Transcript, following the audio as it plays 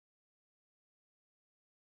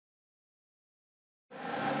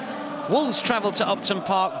Wolves travelled to Upton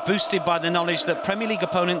Park, boosted by the knowledge that Premier League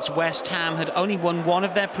opponents West Ham had only won one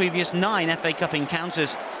of their previous 9 FA Cup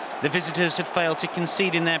encounters. The visitors had failed to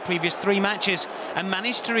concede in their previous 3 matches and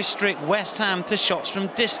managed to restrict West Ham to shots from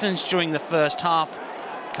distance during the first half.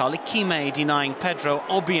 Carly Kime denying Pedro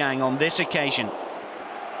Obiang on this occasion.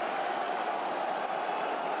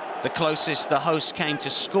 The closest the hosts came to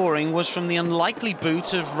scoring was from the unlikely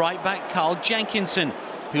boot of right-back Carl Jenkinson,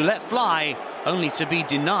 who let fly, only to be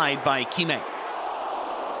denied by Kime.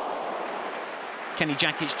 Kenny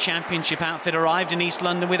Jackett's Championship outfit arrived in East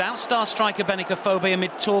London without star striker Benica Fobe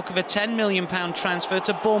amid talk of a £10 million transfer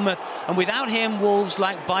to Bournemouth, and without him, Wolves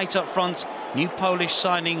lack bite up front. New Polish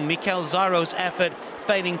signing Mikel Zaro's effort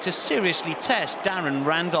failing to seriously test Darren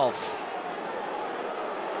Randolph.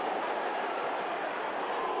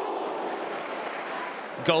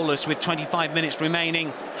 Goalless with 25 minutes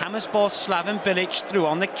remaining, Hammers boss Slaven Bilic threw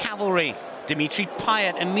on the cavalry. Dimitri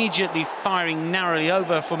Payet immediately firing narrowly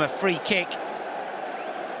over from a free kick.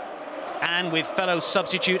 And with fellow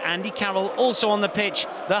substitute Andy Carroll also on the pitch,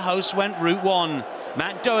 the hosts went route one.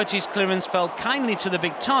 Matt Doherty's clearance fell kindly to the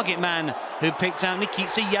big target man, who picked out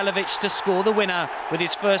Nikita Jelavic to score the winner with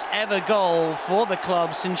his first ever goal for the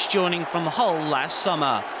club since joining from Hull last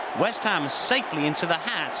summer. West Ham safely into the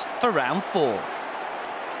hat for round 4.